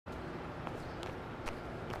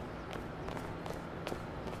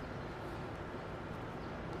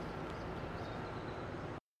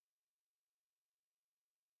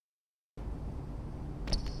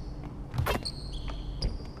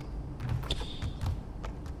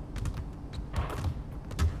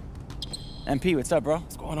MP, what's up, bro?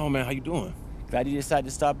 What's going on, man? How you doing? Glad you decided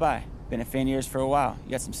to stop by. Been a fan of yours for a while.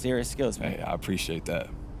 You got some serious skills, man. Hey, I appreciate that.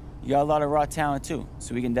 You got a lot of raw talent, too,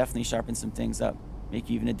 so we can definitely sharpen some things up. Make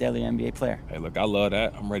you even a deadly NBA player. Hey, look, I love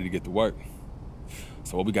that. I'm ready to get to work.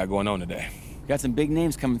 So what we got going on today? We got some big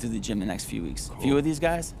names coming through the gym the next few weeks. Cool. A few of these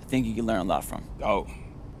guys, I think you can learn a lot from. Oh,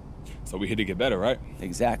 so we here to get better, right?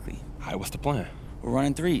 Exactly. All right, what's the plan? We're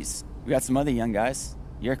running threes. We got some other young guys.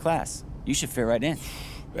 Your class. You should fit right in.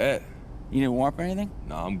 Bet. You need a warm-up or anything?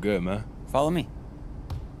 Nah, I'm good, man. Follow me.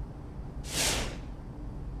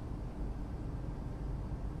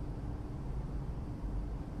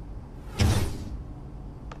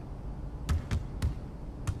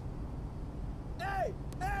 Hey!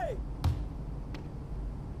 Hey!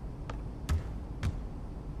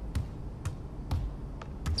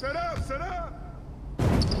 Set up! Set up!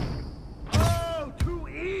 Oh, too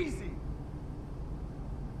easy!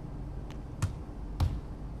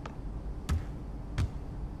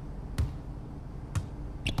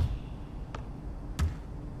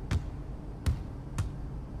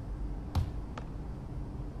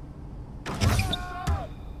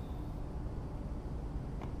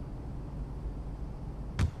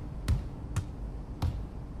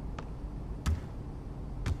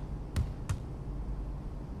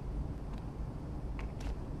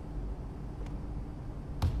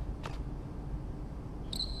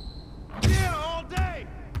 Yeah, all day!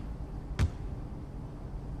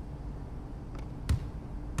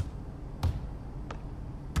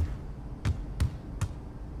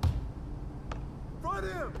 Front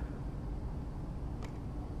him!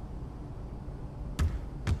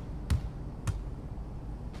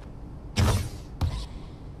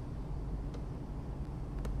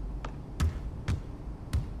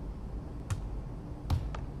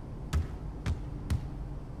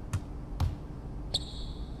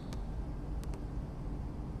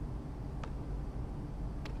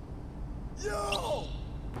 Yo!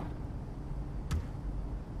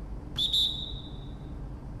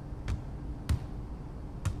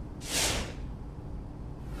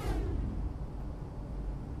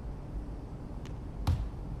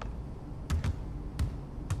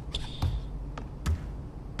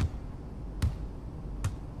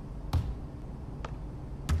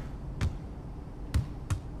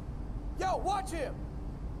 Yo, watch him!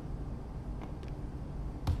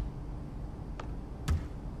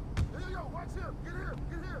 Yo, watch him! Get him!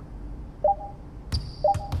 Get him!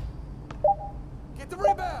 Get the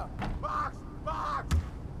rebound! Box! Box!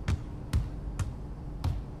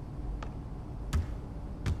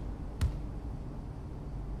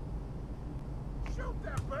 Shoot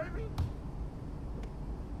that, baby!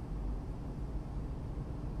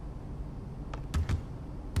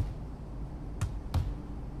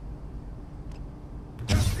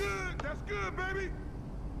 That's good! That's good, baby!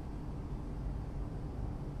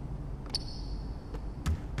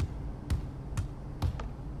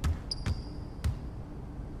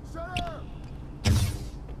 Shut up!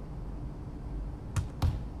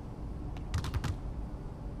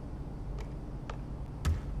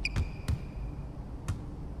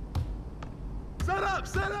 Set up!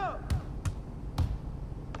 Set up!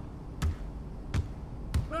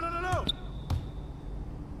 No, no, no, no!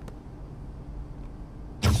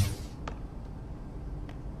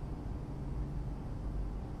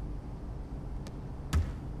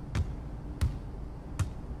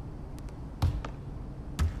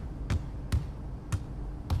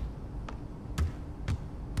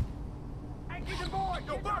 Hey, get the boy!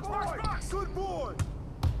 Yo, box, box, box! Good boy!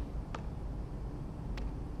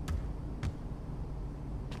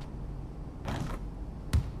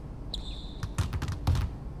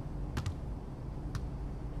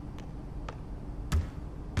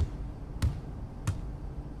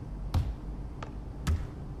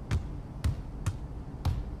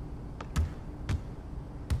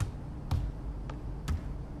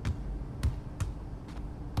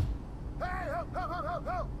 Hey, help, help, help, help,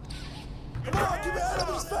 help! Come on, keep your head up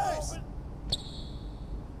in his face!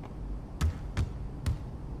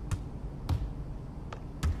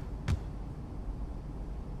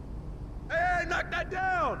 Hey, knock that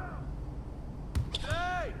down!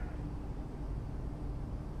 Hey!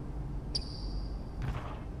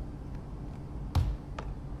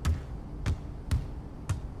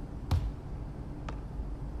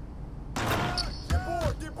 Get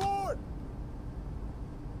bored, get bored!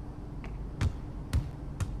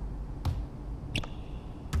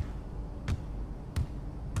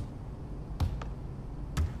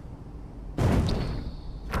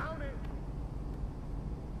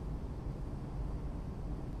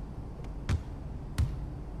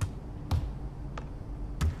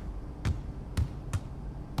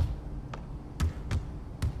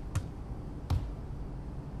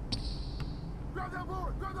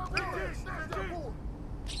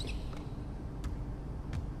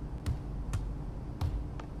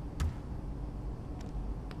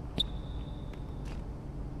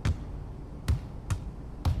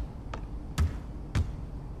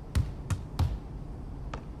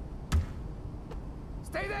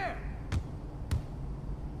 Stay there!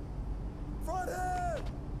 Front end!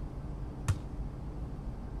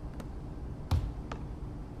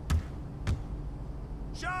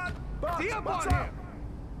 Shot! Box, tee up on him!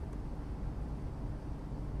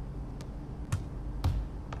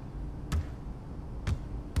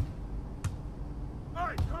 All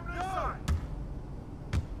right, come to this side.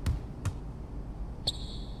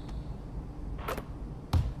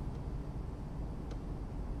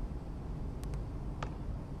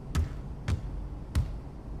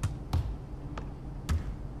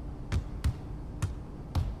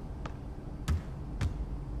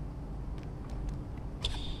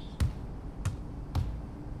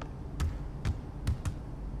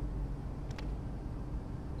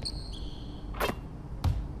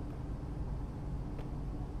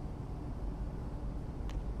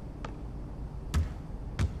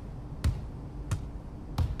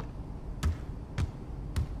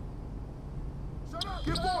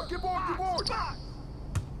 Get board, get board, get board!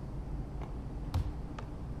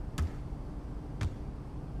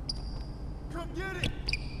 Come get it!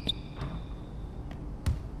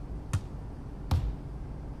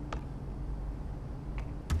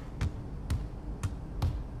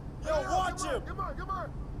 Yo, watch him! Come on, come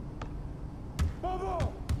on!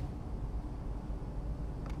 Bobo!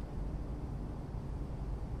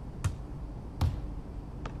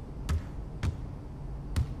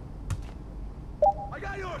 I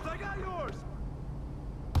got yours! I got yours!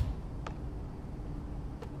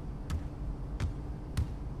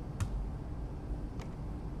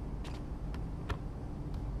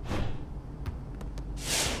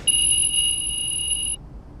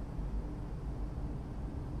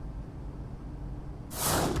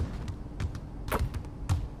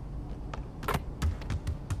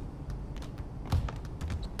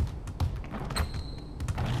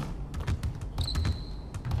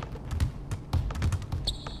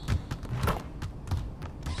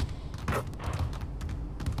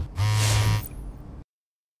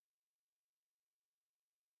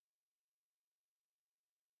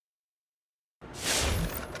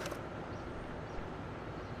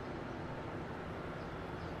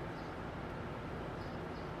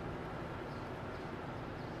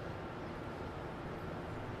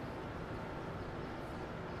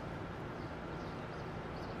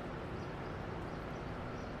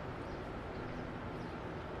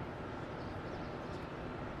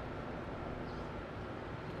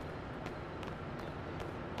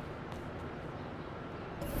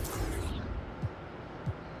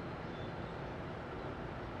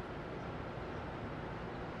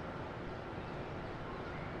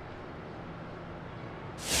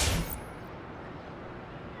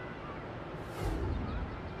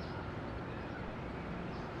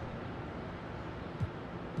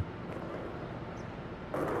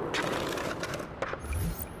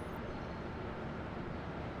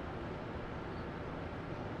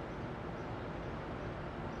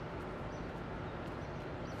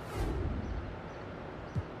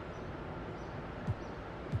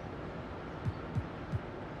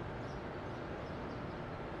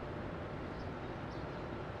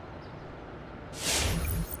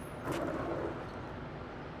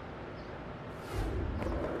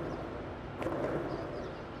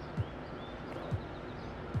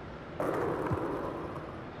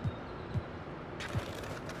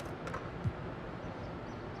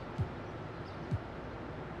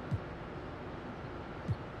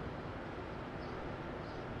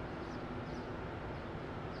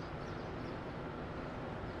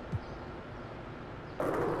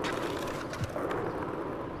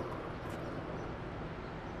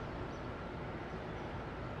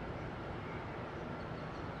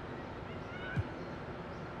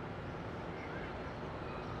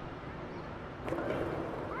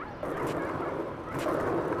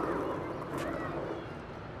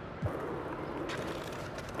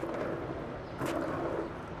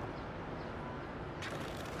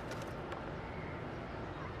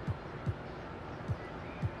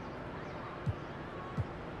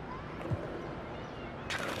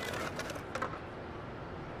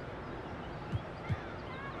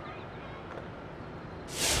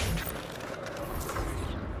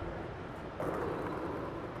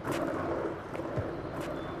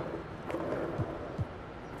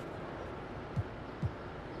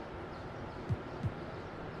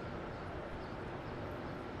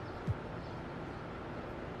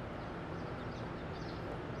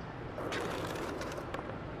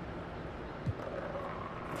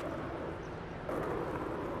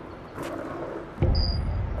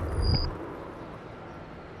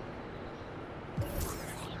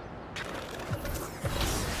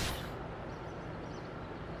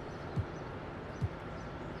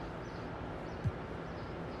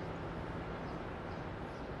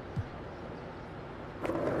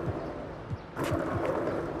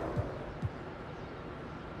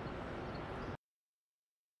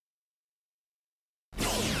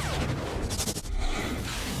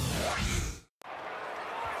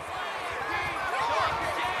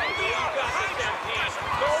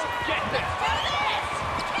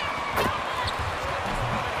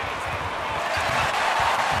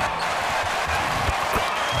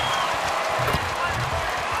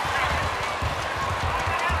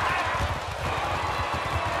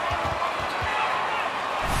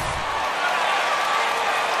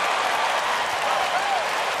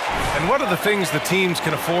 what are the things the teams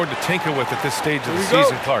can afford to tinker with at this stage of the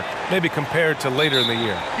season, Clark? Maybe compared to later in the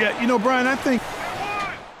year. Yeah, you know, Brian, I think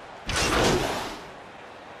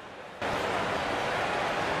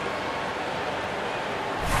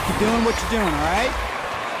keep doing what you're doing, all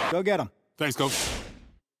right? Go get them. Thanks, Coach.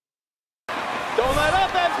 Don't let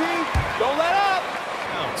up, MP! Don't let up!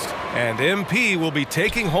 And MP will be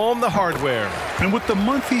taking home the hardware. And with the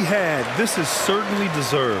month he had, this is certainly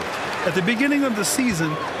deserved. At the beginning of the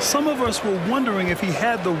season, some of us were wondering if he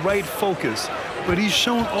had the right focus, but he's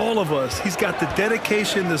shown all of us he's got the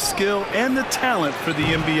dedication, the skill, and the talent for the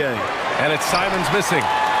NBA. And it's Simons missing.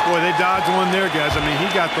 Boy, they dodged one there, guys. I mean,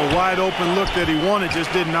 he got the wide open look that he wanted,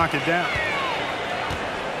 just didn't knock it down.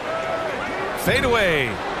 Fade away.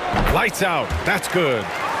 Lights out. That's good.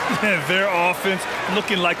 Their offense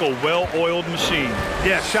looking like a well-oiled machine.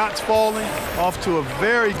 Yeah, shots falling, off to a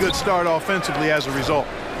very good start offensively as a result.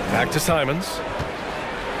 Back to Simons.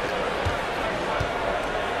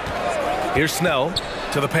 Here's Snell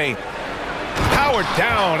to the paint. Powered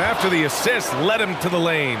down after the assist led him to the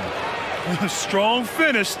lane. A strong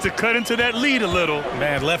finish to cut into that lead a little.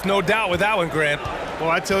 Man, left no doubt with that one, Grant. Well,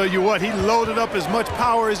 I tell you what, he loaded up as much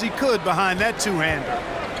power as he could behind that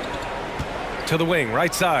two-hander. To the wing,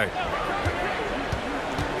 right side.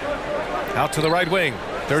 Out to the right wing.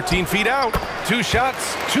 13 feet out. 2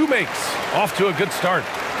 shots, 2 makes. Off to a good start.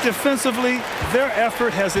 Defensively, their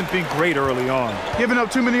effort hasn't been great early on. Giving up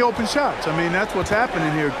too many open shots. I mean, that's what's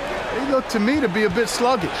happening here. They look to me to be a bit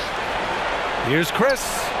sluggish. Here's Chris.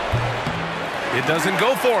 It doesn't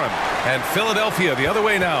go for him. And Philadelphia the other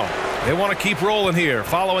way now. They want to keep rolling here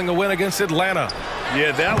following a win against Atlanta.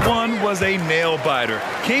 Yeah, that one was a nail-biter.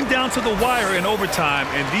 Came down to the wire in overtime,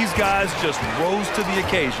 and these guys just rose to the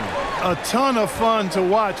occasion. A ton of fun to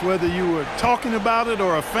watch, whether you were talking about it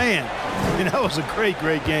or a fan. I mean, that was a great,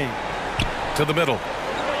 great game. To the middle.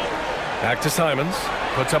 Back to Simons.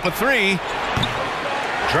 Puts up a 3.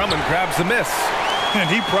 Drummond grabs the miss. And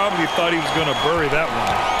he probably thought he was going to bury that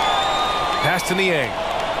one. Pass to Niang.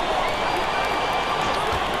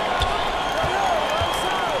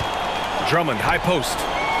 Drummond, high post.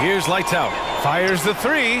 Here's lights out. Fires the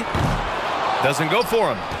 3. Doesn't go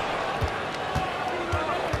for him.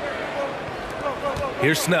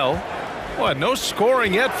 Here's Snell. What, no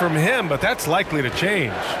scoring yet from him, but that's likely to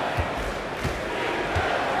change.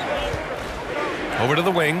 Over to the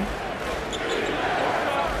wing.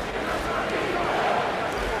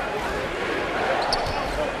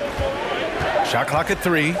 Shot clock at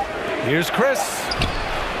 3. Here's Chris.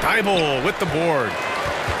 Thybulle with the board.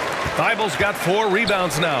 Thybulle's got 4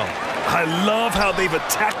 rebounds now. I love how they've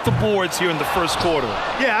attacked the boards here in the first quarter.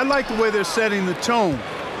 Yeah, I like the way they're setting the tone.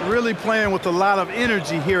 Really playing with a lot of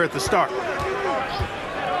energy here at the start.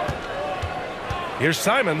 Here's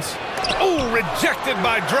Simons. Oh, rejected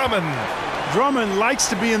by Drummond. Drummond likes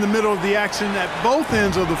to be in the middle of the action at both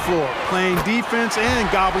ends of the floor, playing defense and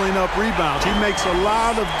gobbling up rebounds. He makes a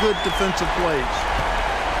lot of good defensive plays.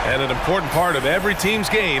 And an important part of every team's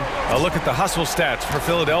game, a look at the hustle stats for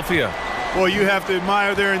Philadelphia. Well, you have to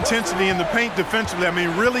admire their intensity in the paint defensively. I mean,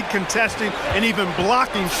 really contesting and even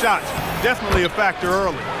blocking shots. Definitely a factor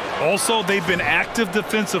early. Also, they've been active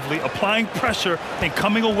defensively, applying pressure and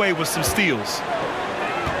coming away with some steals.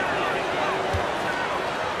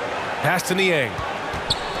 Pass to Niang.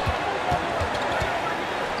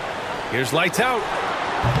 Here's lights out.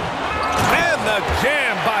 And the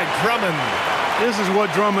jam by Drummond. This is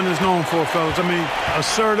what Drummond is known for, fellas. I mean,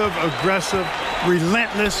 assertive, aggressive,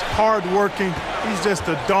 relentless, hard-working. He's just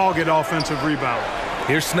a dogged offensive rebounder.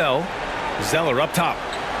 Here's Snell. Zeller up top.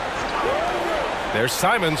 There's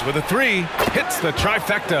Simons with a 3. Hits the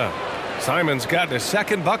trifecta. Simons got his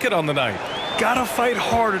 2nd bucket on the night. Gotta fight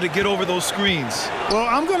harder to get over those screens. Well,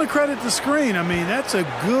 I'm going to credit the screen. I mean, that's a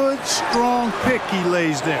good, strong pick he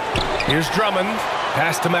lays there. Here's Drummond.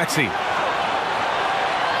 Pass to Maxey.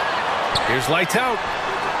 Here's lights out.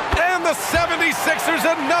 And the 76ers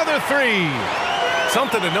another 3.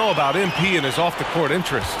 Something to know about MP and his off-the-court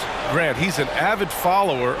interest. Grant, he's an avid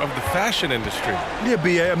follower of the fashion industry. Yeah,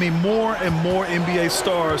 B.A., I mean, more and more NBA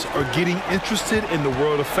stars are getting interested in the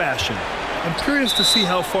world of fashion. I'm curious to see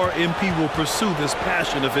how far MP will pursue this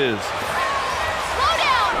passion of his. Slow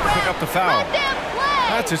down, Pick up the foul. Let them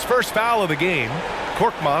play. That's his first foul of the game.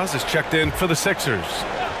 Korkmaz is checked in for the Sixers.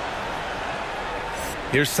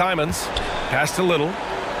 Here's Simons. Pass to Little.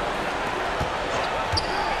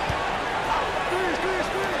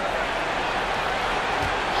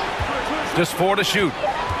 Just 4 to shoot.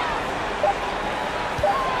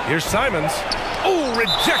 Here's Simons. Oh,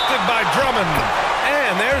 rejected by Drummond.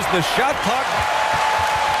 And there's the shot clock.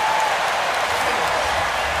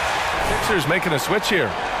 76ers making a switch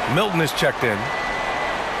here. Milton is checked in.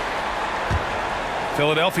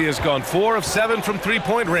 Philadelphia has gone 4 of 7 from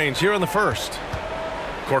three-point range here in the first.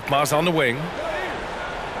 Korkmaz on the wing.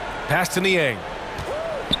 Pass to Niang.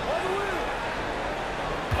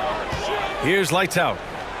 Here's Lights Out.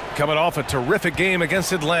 Coming off a terrific game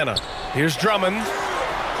against Atlanta. Here's Drummond.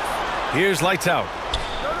 Here's Lights Out.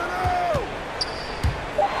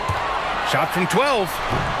 Shot from 12.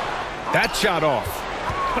 That shot off.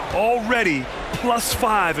 Already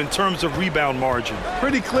 +5 in terms of rebound margin.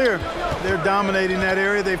 Pretty clear they're dominating that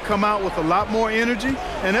area. They've come out with a lot more energy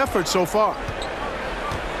and effort so far.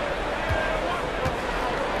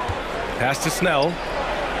 Pass to Snell.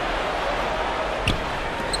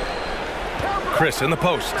 Chris in the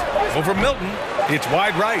post. Over Milton. It's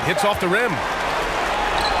wide right. Hits off the rim.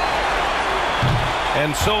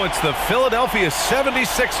 And so it's the Philadelphia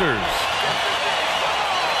 76ers.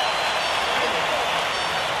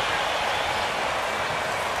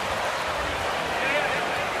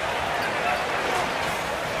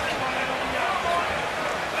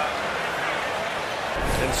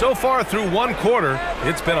 And so far through one quarter,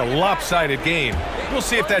 it's been a lopsided game. We'll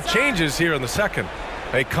see if that changes here in the second.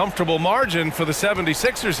 A comfortable margin for the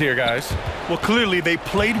 76ers here, guys. Well, clearly they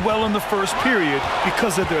played well in the first period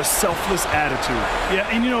because of their selfless attitude. Yeah,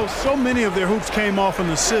 and you know, so many of their hoops came off an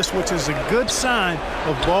assist, which is a good sign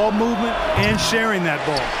of ball movement and sharing that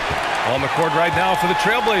ball. On the court right now for the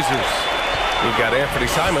Trailblazers. We've got Anthony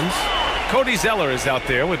Simons. Cody Zeller is out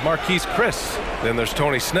there with Marquise Chris. Then there's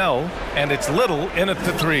Tony Snell, and it's Little in at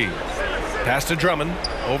the 3. Pass to Drummond.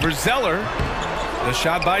 Over Zeller. The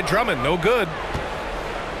shot by Drummond, no good.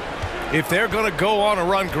 If they're going to go on a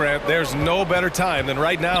run, Grant, there's no better time than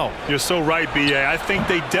right now. You're so right, B.A. I think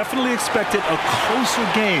they definitely expected a closer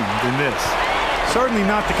game than this. Certainly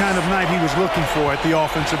not the kind of night he was looking for at the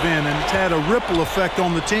offensive end, and it's had a ripple effect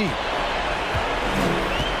on the team.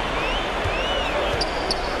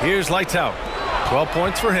 Here's Lights Out. 12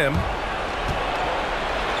 points for him.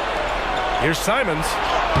 Here's Simons.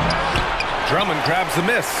 Drummond grabs the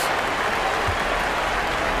miss.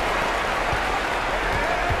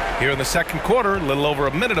 Here in the second quarter, a little over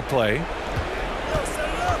a minute of play.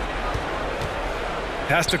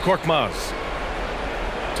 Pass to Korkmaz.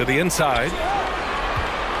 To the inside.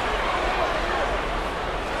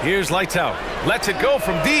 Here's Lights Out. Lets it go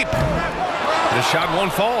from deep. The shot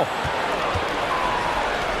won't fall.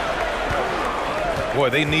 Boy,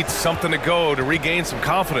 they need something to go to regain some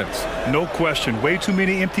confidence. No question. Way too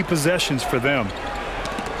many empty possessions for them.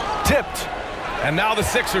 Tipped. And now the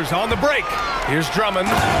Sixers on the break. Here's Drummond.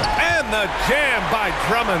 And the jam by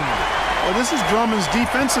Drummond. Well, this is Drummond's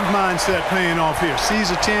defensive mindset paying off here. Sees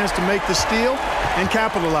a chance to make the steal and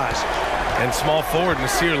capitalize. And small forward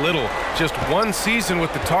Nasir Little. Just one season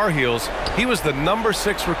with the Tar Heels. He was the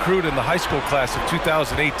 #6 recruit in the high school class of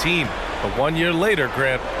 2018. But 1 year later,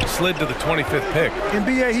 Grant slid to the 25th pick. And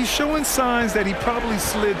B.A., he's showing signs that he probably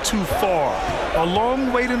slid too far. A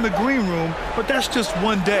long wait in the green room, but that's just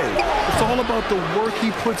one day. It's all about the work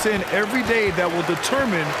he puts in every day that will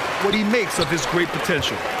determine what he makes of his great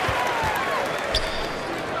potential.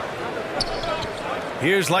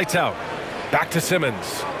 Here's Lights Out. Back to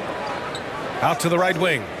Simmons. Out to the right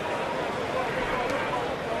wing.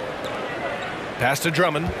 Pass to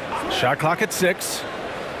Drummond. Shot clock at 6.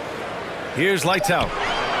 Here's Lights Out.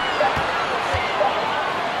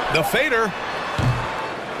 The fader.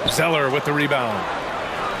 Zeller with the rebound.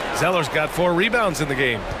 Zeller's got 4 rebounds in the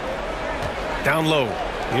game. Down low.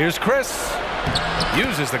 Here's Chris.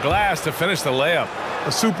 Uses the glass to finish the layup.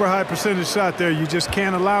 A super high percentage shot there. You just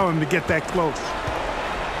can't allow him to get that close.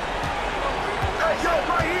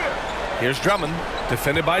 Here's Drummond.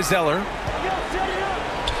 Defended by Zeller.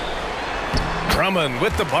 Drummond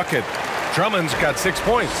with the bucket. Drummond's got 6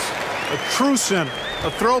 points. A true center,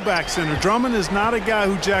 a throwback center. Drummond is not a guy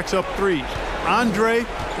who jacks up threes. Andre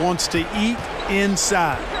wants to eat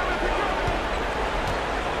inside.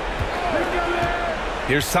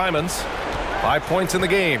 Here's Simons. 5 points in the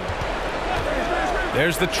game.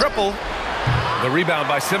 There's the triple. The rebound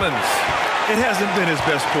by Simmons. It hasn't been his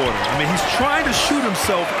best quarter. I mean, he's trying to shoot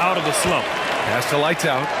himself out of the slump. Pass to Lights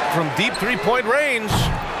Out from deep three-point range.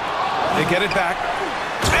 They get it back.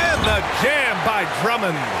 And the jam by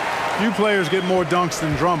Drummond. Few players get more dunks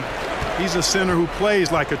than Drummond. He's a center who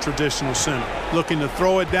plays like a traditional center, looking to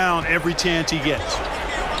throw it down every chance he gets.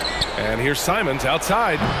 And here's Simons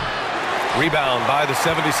outside. Rebound by the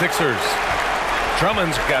 76ers.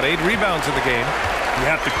 Drummond's got 8 rebounds in the game. You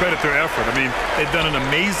have to credit their effort. I mean, they've done an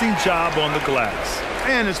amazing job on the glass.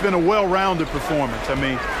 And it's been a well-rounded performance. I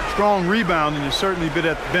mean, strong rebounding has certainly been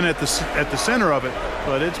at the center of it,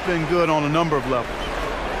 but it's been good on a number of levels.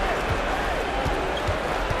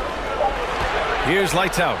 Here's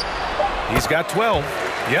lights out. He's got 12.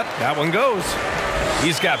 Yep, that one goes.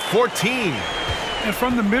 He's got 14. And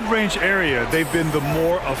from the mid-range area, they've been the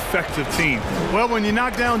more effective team. Well, when you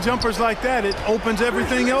knock down jumpers like that, it opens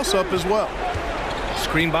everything else up as well.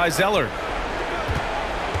 Screen by Zeller.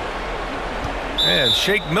 And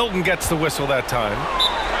Shake Milton gets the whistle that time.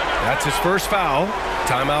 That's his first foul.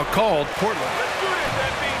 Timeout called, Portland.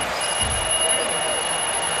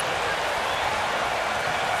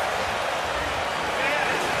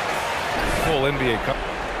 Full NBA Cup.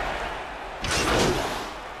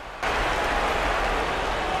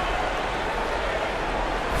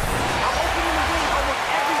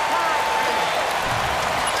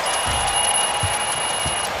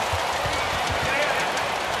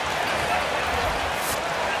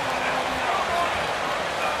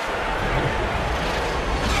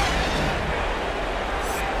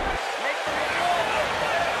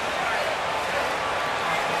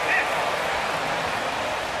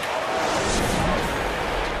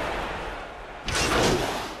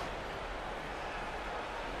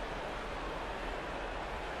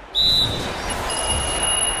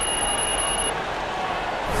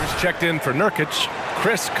 Checked in for Nurkic.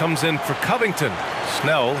 Chris comes in for Covington.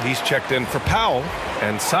 Snell, he's checked in for Powell.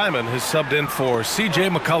 And Simon has subbed in for C.J.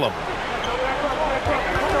 McCollum.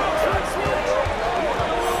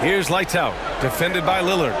 Here's lights out. Defended by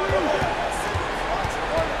Lillard.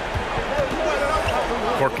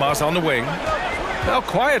 Korkmaz on the wing. Now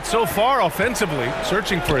quiet so far offensively.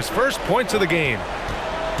 Searching for his first points of the game.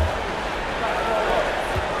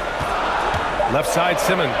 Left side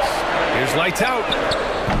Simmons. Here's lights out.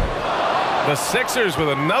 The Sixers with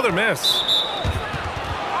another miss.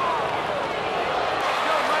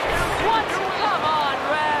 What? Come on,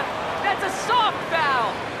 ref. That's a soft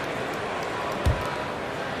foul.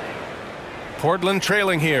 Portland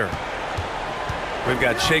trailing here. We've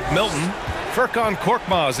got Shake Milton. Furkan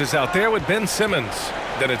Korkmaz is out there with Ben Simmons.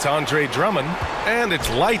 Then it's Andre Drummond. And it's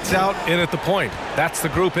lights out in at the point. That's the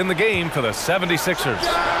group in the game for the 76ers.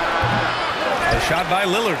 A shot by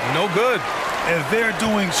Lillard, no good. And they're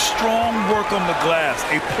doing strong work on the glass,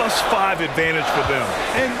 a +5 advantage for them.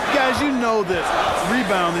 And guys, you know that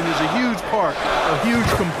rebounding is a huge part, a huge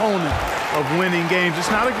component of winning games.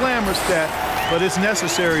 It's not a glamour stat, but it's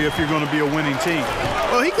necessary if you're going to be a winning team.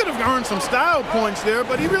 Well, he could have earned some style points there,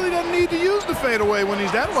 but he really doesn't need to use the fadeaway when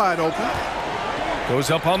he's that wide open.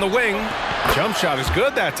 Goes up on the wing. Jump shot is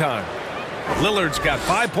good that time. Lillard's got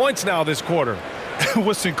 5 points now this quarter.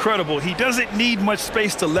 What's incredible, he doesn't need much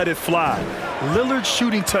space to let it fly. Lillard's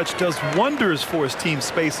shooting touch does wonders for his team's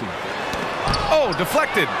spacing. Oh,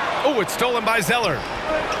 deflected. Oh, it's stolen by Zeller.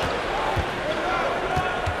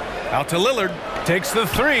 Out to Lillard. Takes the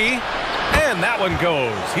three. And that one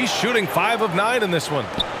goes. He's shooting 5 of 9 in this one.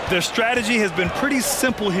 Their strategy has been pretty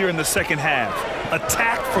simple here in the second half.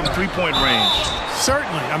 Attack from three-point range.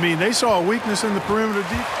 Certainly. I mean, they saw a weakness in the perimeter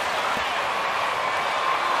deep.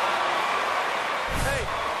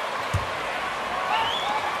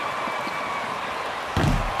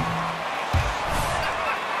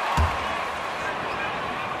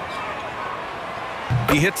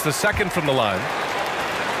 He hits the second from the line.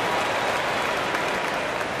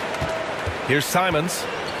 Here's Simons.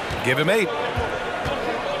 Give him 8.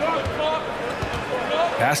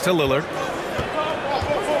 Pass to Lillard.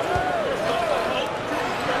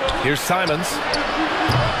 Here's Simons.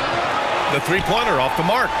 The three-pointer off the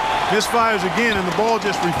mark. Misfires again, and the ball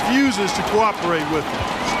just refuses to cooperate with him.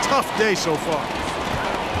 It's a tough day so far.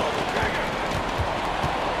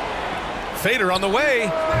 Fader on the way,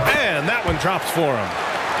 and that one drops for him.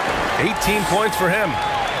 18 points for him.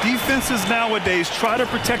 Defenses nowadays try to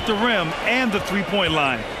protect the rim and the three-point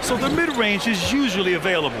line, so the mid-range is usually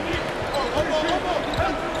available.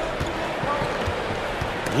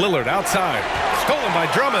 Lillard outside. Stolen by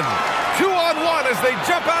Drummond. 2-on-1 as they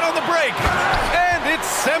jump out on the break. And it's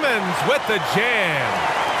Simmons with the jam.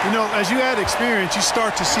 You know, as you add experience, you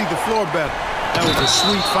start to see the floor better. That was a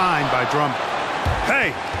sweet find by Drummond.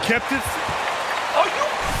 Hey, kept it. Are you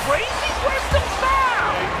crazy? Where's the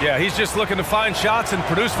foul? Yeah, he's just looking to find shots and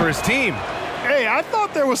produce for his team. Hey, I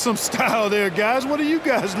thought there was some style there, guys. What are you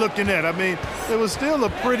guys looking at? I mean, it was still a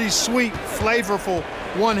pretty sweet, flavorful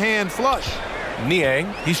one-hand flush.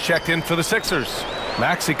 Niang, he's checked in for the Sixers.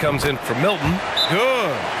 Maxey comes in for Milton.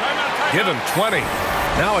 Good. Give him 20.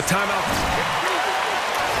 Now a timeout.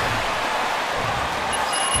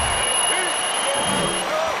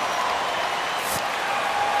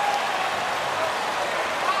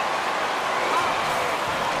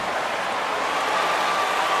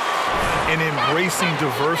 in embracing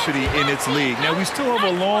diversity in its league. Now, we still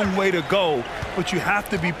have a long way to go, but you have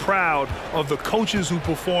to be proud of the coaches who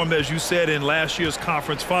performed, as you said, in last year's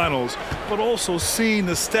conference finals, but also seeing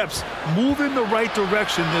the steps move in the right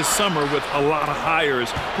direction this summer with a lot of hires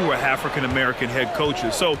who are African-American head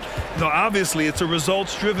coaches. So, obviously, it's a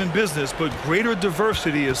results-driven business, but greater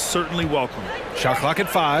diversity is certainly welcome. Shot clock at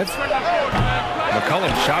 5.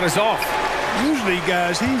 McCollum's shot is off. Usually,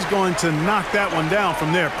 guys, he's going to knock that one down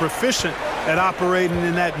from there. Proficient at operating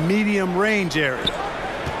in that medium range area.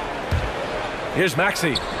 Here's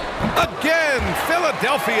Maxey. Again,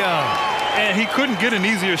 Philadelphia. And he couldn't get an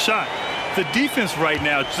easier shot. The defense right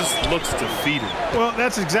now just looks defeated. Well,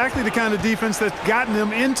 that's exactly the kind of defense that's gotten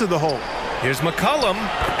them into the hole. Here's McCollum,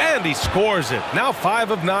 and he scores it. Now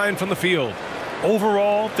 5 of 9 from the field.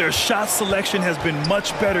 Overall, their shot selection has been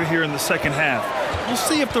much better here in the second half. We'll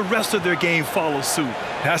see if the rest of their game follows suit.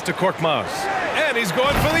 Pass to Korkmaz. And he's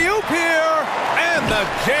going for the oop here. And the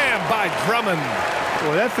jam by Drummond.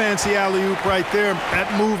 Boy, that fancy alley-oop right there,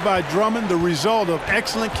 that move by Drummond, the result of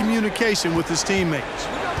excellent communication with his teammates.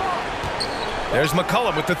 There's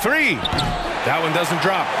McCollum with the 3. That one doesn't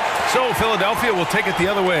drop. So Philadelphia will take it the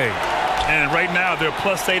other way. And right now, they're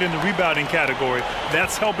 +8 in the rebounding category.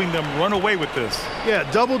 That's helping them run away with this. Yeah,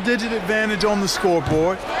 double-digit advantage on the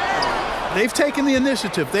scoreboard. They've taken the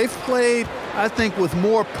initiative. They've played, I think, with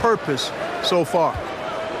more purpose so far.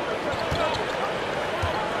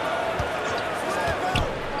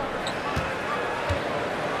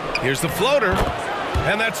 Here's the floater,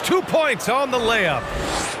 and that's 2 points on the layup.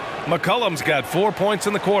 McCollum's got 4 points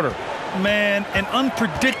in the quarter. Man, an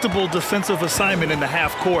unpredictable defensive assignment in the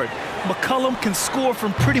half court. McCollum can score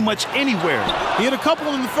from pretty much anywhere. He hit a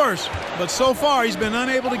couple in the first, but so far he's been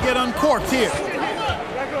unable to get uncorked here.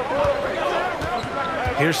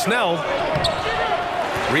 Here's Snell.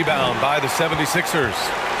 Rebound by the 76ers.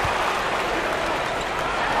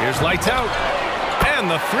 Here's lights out. And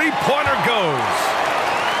the three-pointer goes.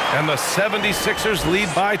 And the 76ers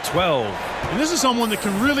lead by 12. And this is someone that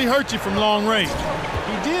can really hurt you from long range.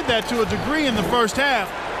 He did that to a degree in the first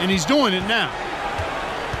half, and he's doing it now.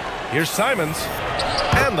 Here's Simons.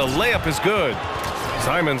 And the layup is good.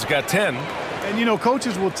 Simons got 10. And, you know,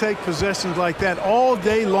 coaches will take possessions like that all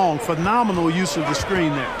day long. Phenomenal use of the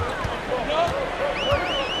screen there.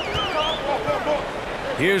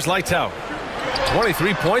 Here's lights out.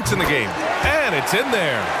 23 points in the game. And it's in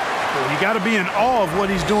there. Well, you got to be in awe of what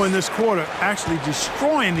he's doing this quarter, actually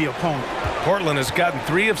destroying the opponent. Portland has gotten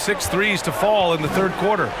 3 of 6 threes to fall in the third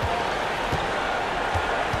quarter.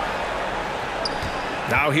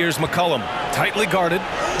 Now here's McCollum, tightly guarded.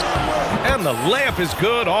 And the layup is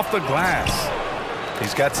good off the glass.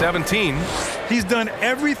 He's got 17. He's done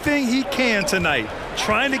everything he can tonight,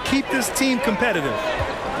 trying to keep this team competitive.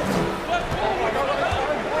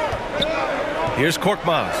 Here's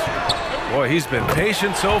Korkmaz. Boy, he's been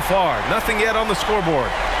patient so far. Nothing yet on the scoreboard.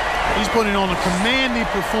 He's putting on a commanding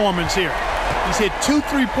performance here. He's hit 2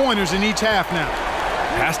 3-pointers in each half now.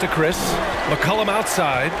 Pass to Chris. McCollum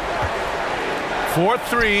outside.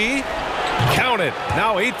 4-3. Count it.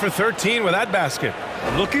 Now 8 for 13 with that basket.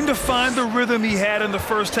 Looking to find the rhythm he had in the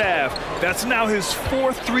first half. That's now his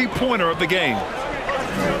 4th three-pointer of the game.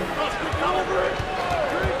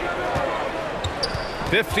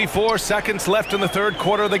 54 seconds left in the third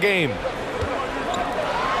quarter of the game.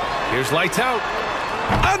 Here's lights out.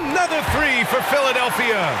 Another 3 for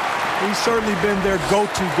Philadelphia. He's certainly been their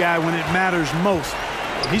go-to guy when it matters most.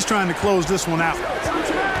 He's trying to close this one out.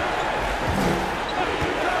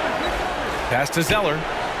 Pass to Zeller.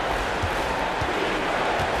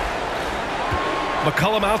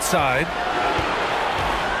 McCollum outside.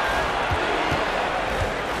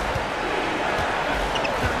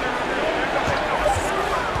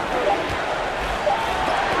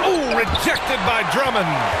 Oh, rejected by Drummond.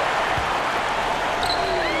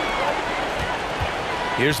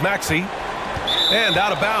 Here's Maxey. And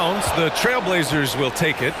out of bounds, the Trailblazers will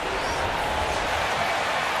take it.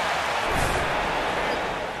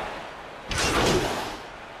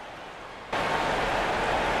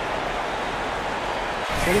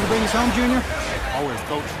 Ready to bring us home, Junior? Always,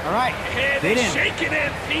 Coach. All right. Get in. Shaking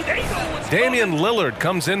it. See, they know what's Damian Lillard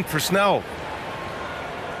comes in for Snell.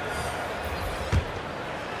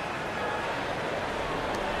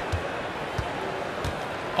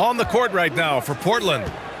 On the court right now for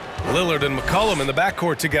Portland. Lillard and McCollum in the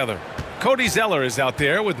backcourt together. Cody Zeller is out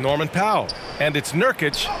there with Norman Powell. And it's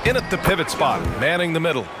Nurkic in at the pivot spot, manning the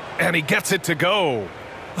middle. And he gets it to go.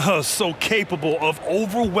 So capable of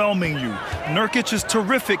overwhelming you. Nurkic is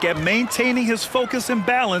terrific at maintaining his focus and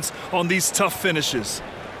balance on these tough finishes.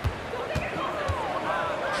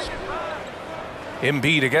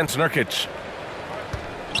 Embiid against Nurkic.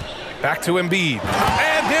 Back to Embiid.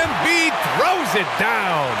 And Embiid throws it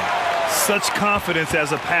down. Such confidence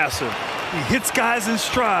as a passer. He hits guys in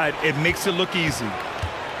stride. It makes it look easy.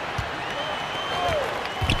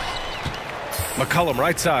 McCollum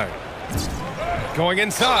right side. Going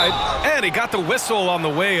inside. And he got the whistle on the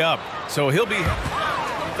way up. So he'll be...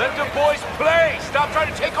 Let the boys play. Stop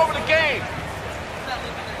trying to take over the game.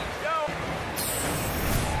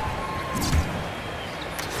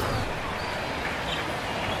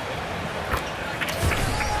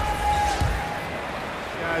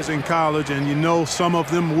 Guys in college, and you know some of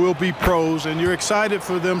them will be pros, and you're excited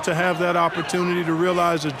for them to have that opportunity to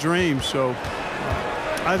realize a dream. So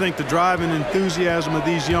I think the drive and enthusiasm of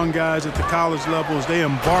these young guys at the college level as they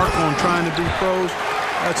embark on trying to be pros,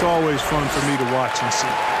 that's always fun for me to watch and see.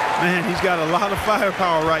 Man, he's got a lot of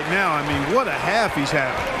firepower right now. I mean, what a half he's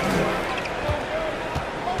having.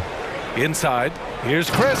 Inside, here's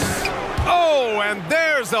Chris. Oh, and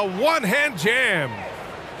there's a one-hand jam.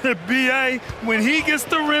 B.A., when he gets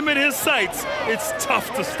the rim in his sights, it's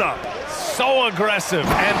tough to stop. So aggressive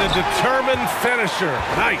and a determined finisher.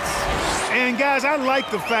 Nice. And, guys, I like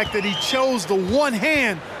the fact that he chose the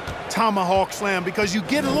one-hand tomahawk slam because you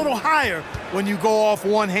get a little higher when you go off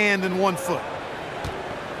one hand and 1 foot.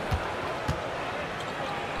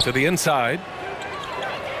 To the inside.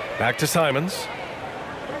 Back to Simons.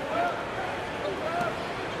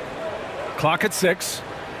 Clock at 6.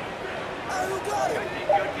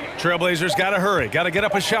 Trailblazers got to hurry. Got to get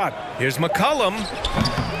up a shot. Here's McCollum.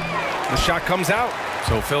 The shot comes out.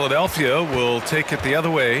 So Philadelphia will take it the other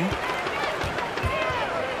way.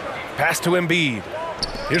 Pass to Embiid.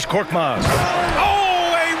 Here's Korkmaz.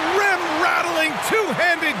 Oh, a rim-rattling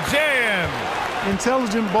two-handed jam.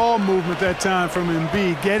 Intelligent ball movement that time from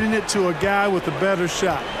Embiid, getting it to a guy with a better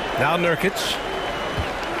shot. Now Nurkic.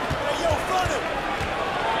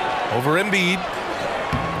 Over Embiid.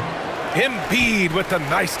 Embiid with the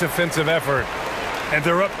nice defensive effort. And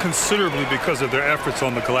they're up considerably because of their efforts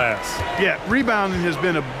on the glass. Yeah, rebounding has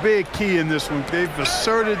been a big key in this one. They've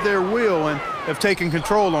asserted their will and have taken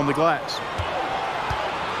control on the glass.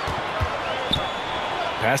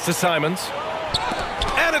 Pass to Simons.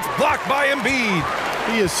 And it's blocked by Embiid.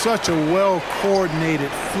 He is such a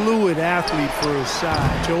well-coordinated, fluid athlete for his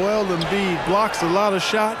size. Joel Embiid blocks a lot of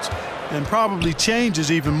shots and probably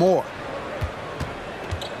changes even more.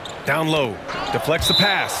 Down low, deflects the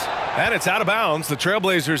pass, and it's out of bounds. The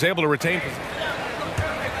Trailblazers able to retain possession.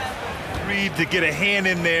 Reed to get a hand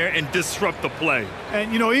in there and disrupt the play.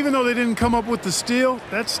 And, you know, even though they didn't come up with the steal,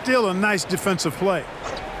 that's still a nice defensive play.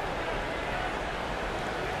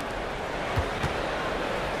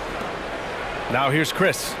 Now here's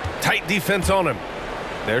Chris. Tight defense on him.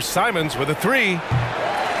 There's Simons with a 3.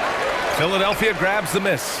 Philadelphia grabs the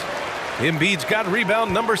miss. Embiid's got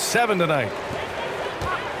rebound number 7 tonight.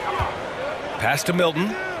 Pass to Milton.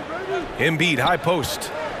 Embiid high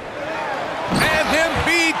post. And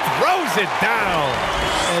Embiid throws it down.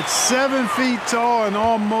 At 7 feet tall and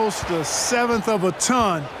almost a 1/7 of a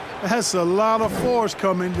ton, that's a lot of force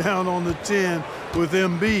coming down on the 10 with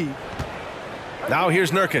Embiid. Now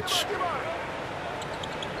here's Nurkic.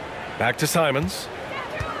 Back to Simons.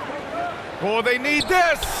 Oh, they need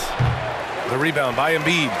this. The rebound by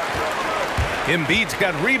Embiid. Embiid's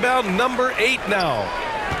got rebound number 8 now.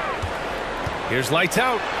 Here's lights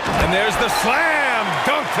out, and there's the slam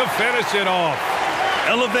dunk to finish it off.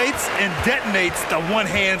 Elevates and detonates the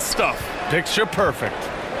one-hand stuff. Picture perfect.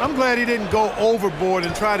 I'm glad he didn't go overboard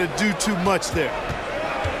and try to do too much there.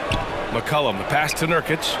 McCollum, the pass to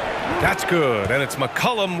Nurkic. That's good, and it's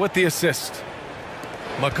McCollum with the assist.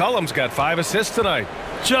 McCollum's got 5 assists tonight.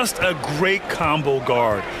 Just a great combo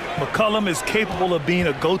guard. McCollum is capable of being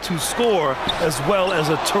a go-to scorer as well as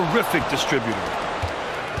a terrific distributor.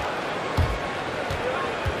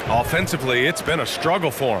 Offensively, it's been a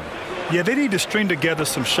struggle for him. Yeah, they need to string together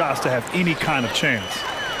some shots to have any kind of chance.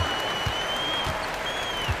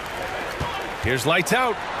 Here's lights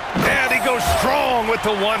out. And he goes strong with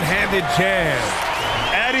the one-handed jam.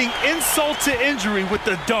 Adding insult to injury with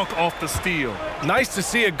the dunk off the steal. Nice to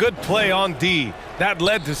see a good play on D. That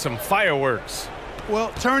led to some fireworks.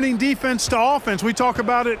 Well, turning defense to offense, we talk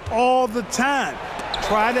about it all the time.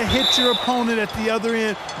 Try to hit your opponent at the other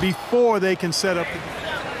end before they can set up the defense.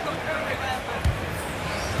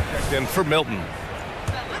 In for Milton.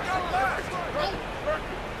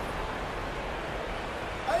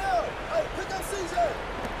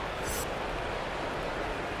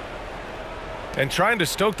 And trying to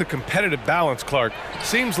stoke the competitive balance, Clark,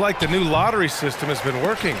 seems like the new lottery system has been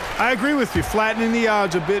working. I agree with you. Flattening the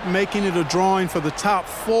odds a bit, making it a drawing for the top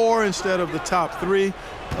 4 instead of the top 3.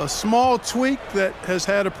 A small tweak that has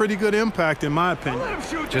had a pretty good impact, in my opinion.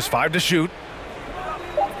 Just 5 to shoot.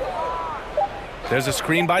 There's a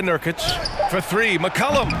screen by Nurkic. For 3,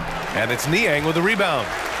 McCollum. And it's Niang with the rebound.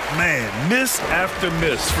 Man, miss after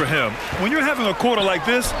miss for him. When you're having a quarter like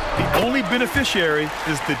this, the only beneficiary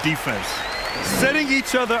is the defense. Setting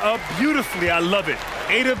each other up beautifully, I love it.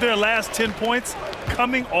 8 of their last 10 points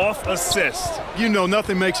coming off assists. You know,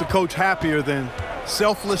 nothing makes a coach happier than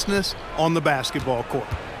selflessness on the basketball court.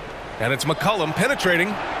 And it's McCollum penetrating.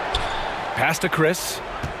 Pass to Chris.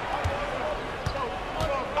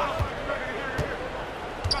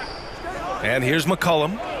 And here's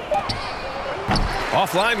McCollum.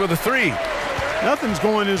 Offline with a 3. Nothing's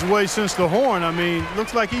going his way since the horn. I mean,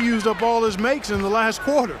 looks like he used up all his makes in the last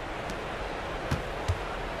quarter.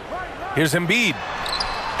 Here's Embiid.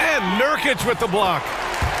 And Nurkic with the block.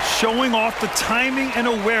 Showing off the timing and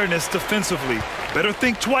awareness defensively. Better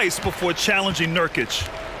think twice before challenging Nurkic.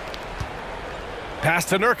 Pass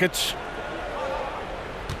to Nurkic.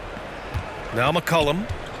 Now McCollum.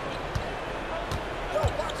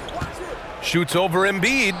 Shoots over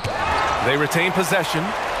Embiid. They retain possession.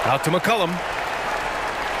 Out to McCollum.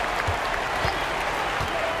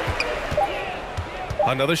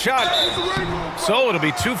 Another shot. So it'll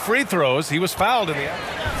be 2 free throws. He was fouled in the act.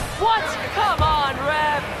 What? Come on,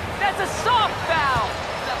 ref. That's a soft foul.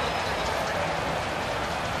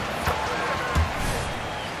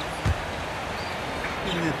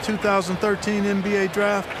 In the 2013 NBA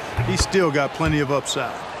draft, he's still got plenty of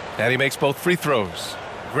upside. And he makes both free throws.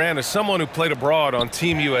 Grant, as someone who played abroad on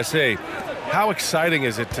Team USA, how exciting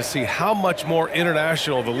is it to see how much more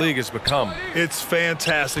international the league has become? It's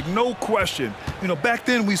fantastic, no question. You know, back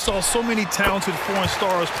then we saw so many talented foreign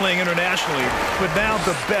stars playing internationally, but now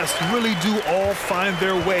the best really do all find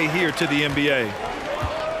their way here to the NBA.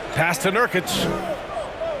 Pass to Nurkic.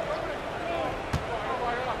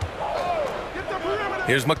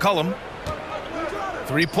 Here's McCollum.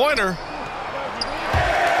 3-pointer.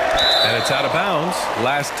 And it's out of bounds.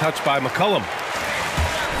 Last touch by McCollum.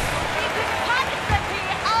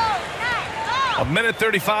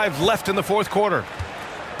 1:35 left in the 4th quarter.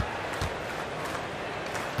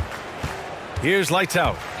 Here's lights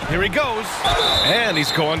out. Here he goes. And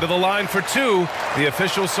he's going to the line for 2. The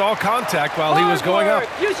official saw contact while he was going up.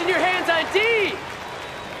 Using your hands on D.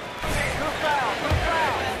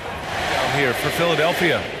 Down here for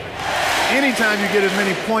Philadelphia. Anytime you get as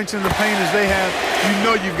many points in the paint as they have, you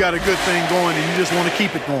know you've got a good thing going and you just want to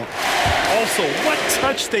keep it going. Also, what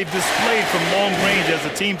touch they've displayed from long range as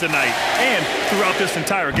a team tonight and throughout this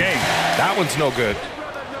entire game. That one's no good.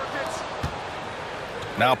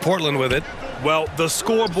 Now Portland with it. Well, the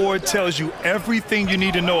scoreboard tells you everything you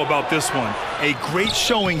need to know about this one. A great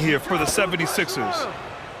showing here for the 76ers.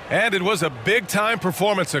 And it was a big-time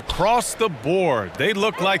performance across the board. They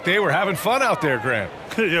looked like they were having fun out there, Grant.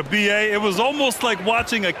 Yeah, B.A., it was almost like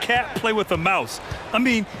watching a cat play with a mouse. I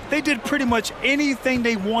mean, they did pretty much anything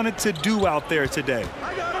they wanted to do out there today.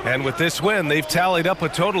 And with this win, they've tallied up a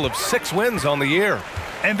total of 6 wins on the year.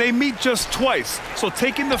 And they meet just twice, so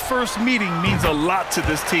taking the first meeting means a lot to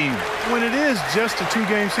this team. When it is just a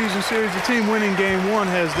 2-game season series, the team winning game 1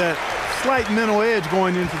 has that slight mental edge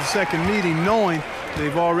going into the second meeting, knowing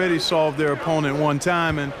they've already solved their opponent one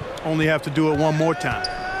time and only have to do it one more time.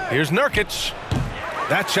 Here's Nurkic.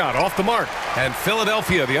 That shot off the mark. And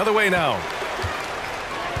Philadelphia the other way now.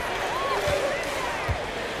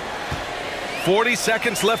 40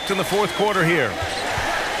 seconds left in the 4th quarter here.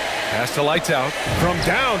 Pass to lights out. From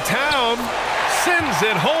downtown. Sends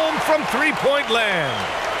it home from 3-point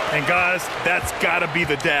land. And guys, that's got to be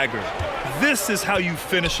the dagger. This is how you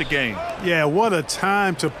finish a game. Yeah, what a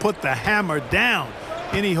time to put the hammer down.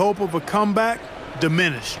 Any hope of a comeback?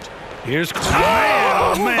 Diminished. Here's Chris.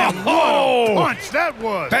 Oh, man, what a punch that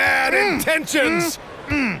was. Bad intentions.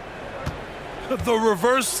 The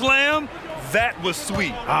reverse slam, that was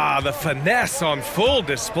sweet. Ah, the finesse on full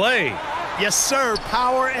display. Yes, sir.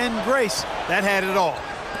 Power and grace. That had it all.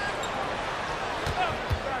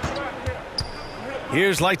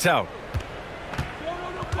 Here's lights out.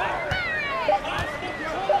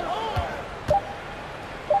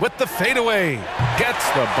 With the fadeaway. Gets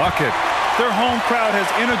the bucket. Their home crowd has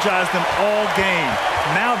energized them all game.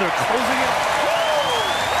 Now they're closing it.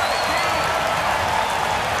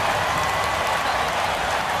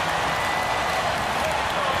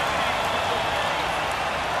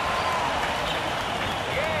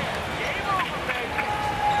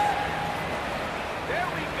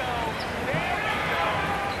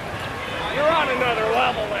 You're on another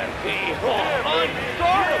level, MP. Oh,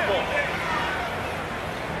 unguardable.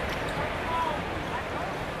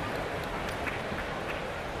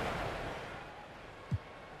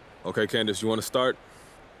 Okay, Candace, you want to start?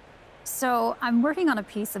 So I'm working on a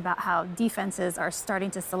piece about how defenses are starting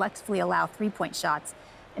to selectively allow three-point shots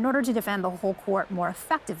in order to defend the whole court more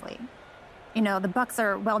effectively. You know, the Bucks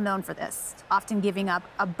are well known for this, often giving up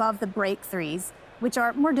above the break threes, which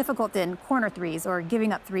are more difficult than corner threes or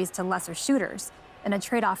giving up threes to lesser shooters, in a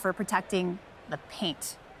trade-off for protecting the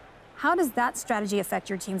paint. How does that strategy affect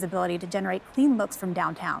your team's ability to generate clean looks from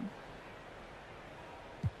downtown?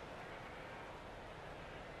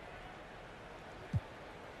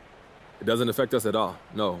 It doesn't affect us at all.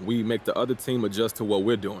 No, we make the other team adjust to what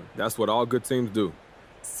we're doing. That's what all good teams do.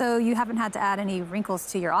 So you haven't had to add any wrinkles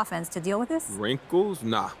to your offense to deal with this? Wrinkles?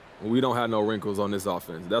 Nah, we don't have no wrinkles on this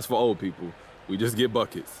offense. That's for old people. We just get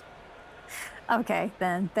buckets. Okay,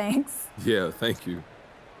 then, thanks. Yeah, thank you.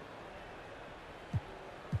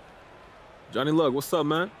 Johnny Lug, what's up,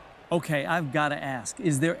 man? Okay, I've got to ask,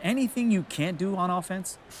 is there anything you can't do on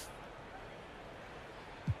offense?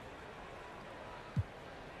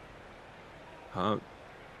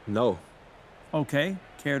 No. Okay,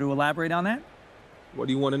 care to elaborate on that? What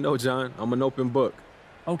do you want to know, John? I'm an open book.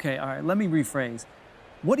 Okay, all right, let me rephrase.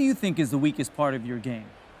 What do you think is the weakest part of your game?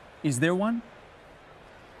 Is there one?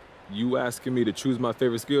 You asking me to choose my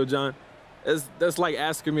favorite skill, John? That's like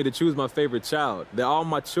asking me to choose my favorite child. They're all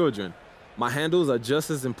my children. My handles are just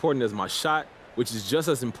as important as my shot, which is just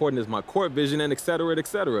as important as my court vision, and et cetera, et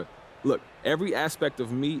cetera. Look, every aspect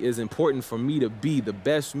of me is important for me to be the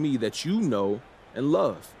best me that you know and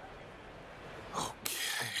love.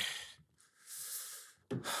 Okay.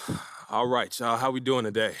 All right, y'all, how we doing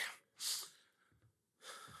today?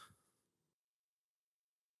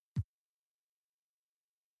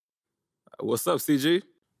 What's up, CG?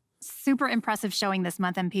 Super impressive showing this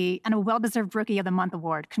month, MP, and a well-deserved Rookie of the Month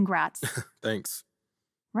award. Congrats. Thanks.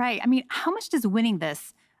 Right. I mean, how much does winning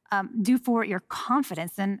this do for your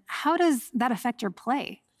confidence, and how does that affect your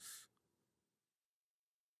play?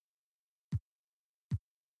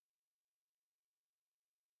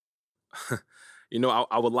 You know,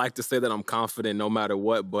 I would like to say that I'm confident no matter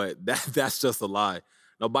what, but that's just a lie.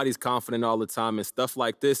 Nobody's confident all the time, and stuff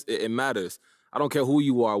like this, it matters. I don't care who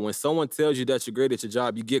you are. When someone tells you that you're great at your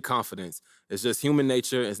job, you get confidence. It's just human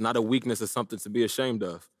nature. It's not a weakness. It's something to be ashamed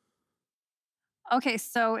of. Okay,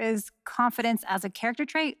 so is confidence as a character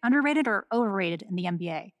trait underrated or overrated in the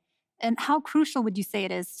NBA? And how crucial would you say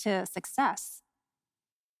it is to success?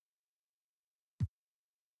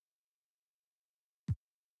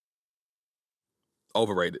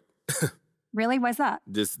 Overrated. Really? Why's that?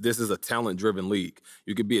 This is a talent-driven league.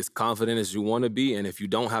 You can be as confident as you want to be, and if you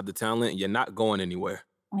don't have the talent, you're not going anywhere.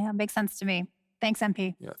 Yeah, makes sense to me. Thanks,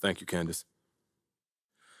 MP. Yeah, thank you, Candace.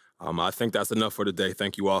 I think that's enough for today.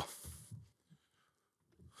 Thank you all.